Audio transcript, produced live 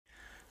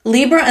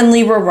Libra and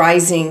Libra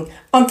rising.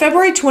 On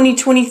February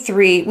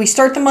 2023, we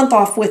start the month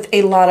off with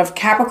a lot of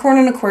Capricorn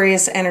and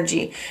Aquarius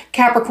energy.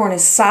 Capricorn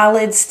is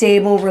solid,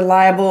 stable,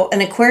 reliable,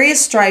 and Aquarius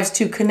strives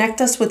to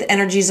connect us with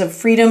energies of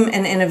freedom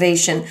and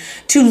innovation,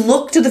 to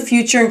look to the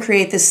future and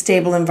create this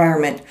stable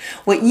environment.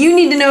 What you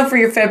need to know for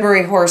your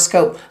February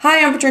horoscope.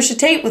 Hi, I'm Patricia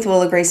Tate with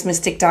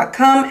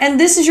WillowGraceMystic.com, and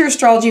this is your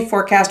astrology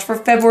forecast for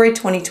February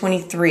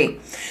 2023.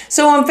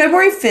 So on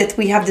February 5th,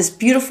 we have this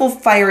beautiful,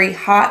 fiery,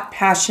 hot,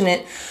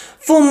 passionate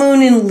full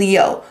moon in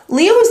Leo.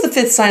 Leo is the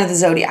fifth sign of the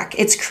zodiac.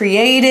 It's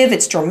creative,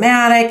 it's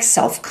dramatic,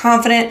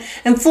 self-confident,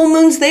 and full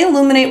moons, they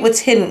illuminate what's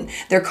hidden,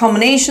 their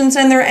culminations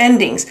and their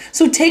endings.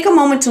 So take a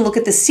moment to look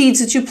at the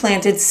seeds that you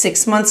planted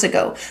 6 months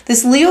ago.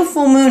 This Leo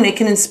full moon, it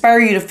can inspire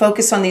you to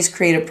focus on these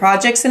creative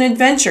projects and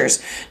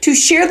adventures, to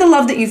share the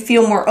love that you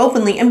feel more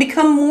openly and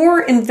become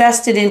more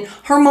invested in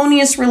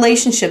harmonious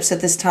relationships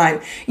at this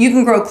time. You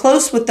can grow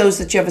close with those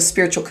that you have a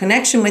spiritual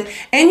connection with,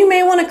 and you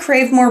may want to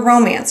crave more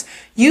romance.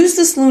 Use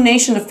this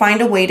lunation to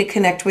find a way to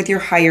connect with your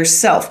higher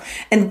self.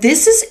 And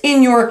this is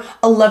in your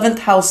 11th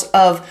house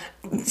of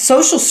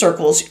social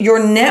circles,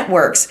 your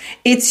networks.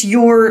 It's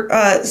your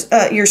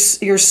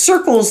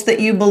circles that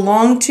you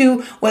belong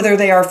to, whether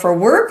they are for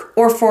work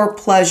or for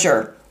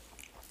pleasure.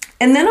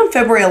 And then on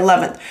February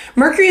 11th,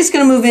 Mercury is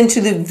going to move into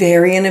the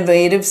very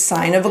innovative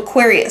sign of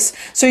Aquarius.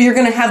 So you're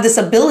going to have this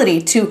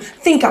ability to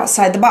think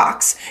outside the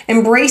box,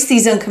 embrace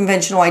these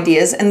unconventional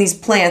ideas and these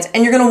plans,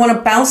 and you're going to want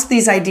to bounce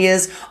these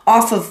ideas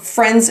off of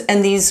friends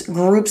and these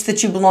groups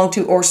that you belong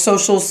to, or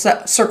social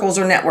circles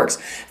or networks,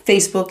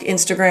 Facebook,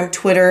 Instagram,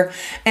 Twitter.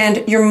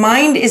 And your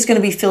mind is going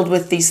to be filled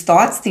with these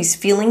thoughts, these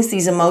feelings,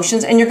 these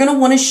emotions, and you're going to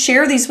want to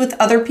share these with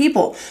other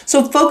people.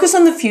 So focus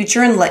on the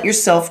future and let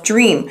yourself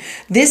dream.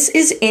 This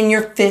is in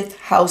your fifth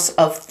house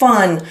of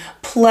fun,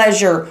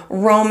 pleasure,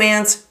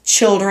 romance,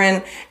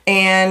 children,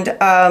 and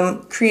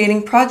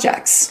creating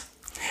projects.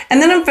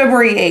 And then on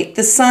February 8th,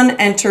 the sun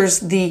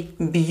enters the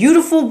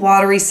beautiful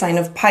watery sign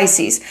of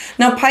Pisces.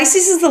 Now,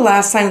 Pisces is the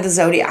last sign of the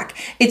zodiac.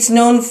 It's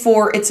known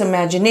for its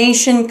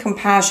imagination,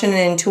 compassion,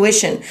 and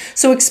intuition.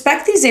 So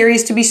expect these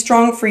areas to be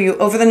strong for you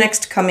over the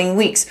next coming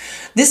weeks.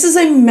 This is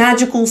a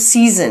magical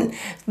season.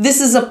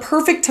 This is a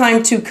perfect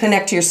time to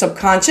connect to your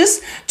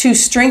subconscious, to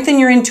strengthen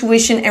your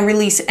intuition, and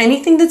release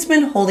anything that's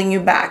been holding you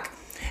back.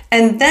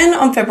 And then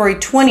on February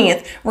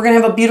 20th, we're going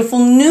to have a beautiful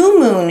new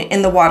moon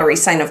in the watery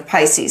sign of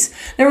Pisces.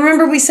 Now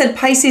remember, we said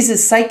Pisces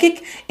is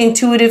psychic,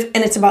 intuitive,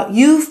 and it's about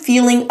you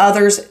feeling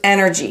others'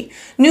 energy.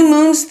 New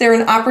moons, they're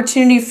an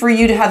opportunity for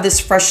you to have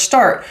this fresh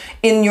start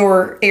in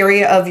your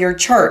area of your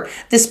chart.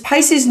 This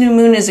Pisces new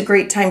moon is a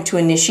great time to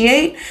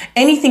initiate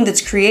anything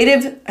that's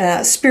creative,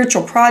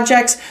 spiritual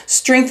projects,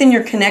 strengthen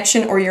your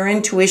connection or your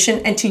intuition,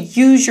 and to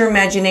use your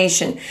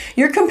imagination.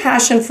 Your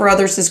compassion for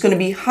others is going to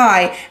be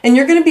high, and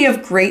you're going to be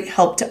of great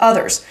help to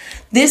others.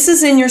 This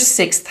is in your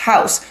sixth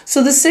house.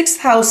 So the sixth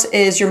house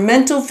is your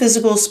mental,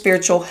 physical,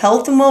 spiritual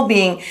health and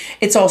well-being.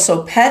 It's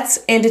also pets,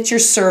 and it's your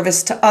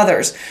service to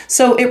others.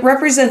 So it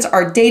represents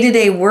our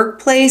day-to-day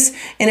workplace,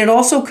 and it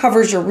also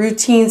covers your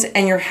routines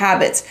and your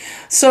habits.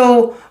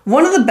 So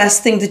one of the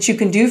best things that you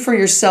can do for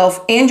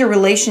yourself and your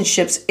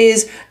relationships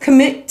is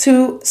commit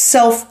to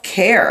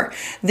self-care.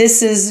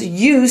 This is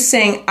you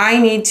saying, I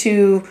need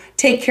to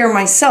take care of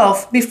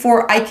myself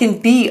before I can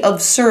be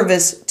of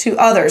service to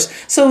others.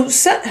 So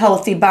set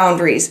healthy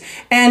boundaries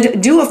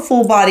and do a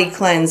full body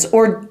cleanse,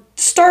 or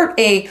start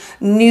a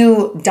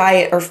new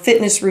diet or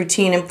fitness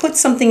routine, and put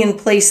something in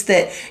place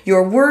that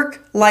your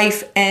work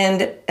life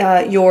and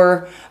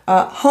your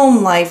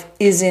home life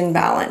is in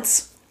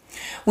balance.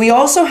 We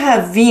also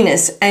have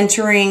Venus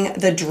entering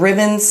the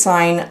driven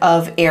sign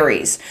of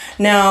Aries.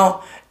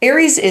 Now,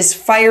 Aries is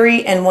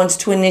fiery and wants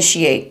to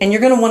initiate, and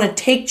you're going to want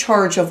to take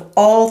charge of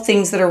all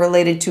things that are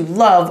related to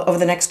love over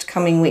the next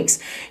coming weeks.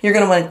 You're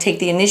going to want to take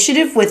the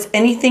initiative with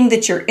anything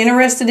that you're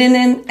interested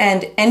in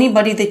and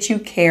anybody that you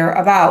care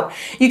about.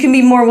 You can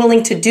be more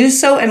willing to do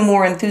so and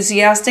more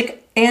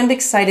enthusiastic and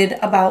excited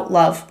about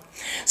love.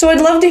 So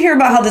I'd love to hear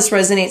about how this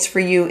resonates for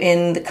you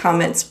in the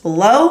comments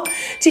below.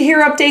 To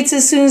hear updates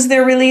as soon as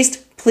they're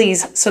released,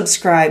 please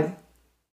subscribe.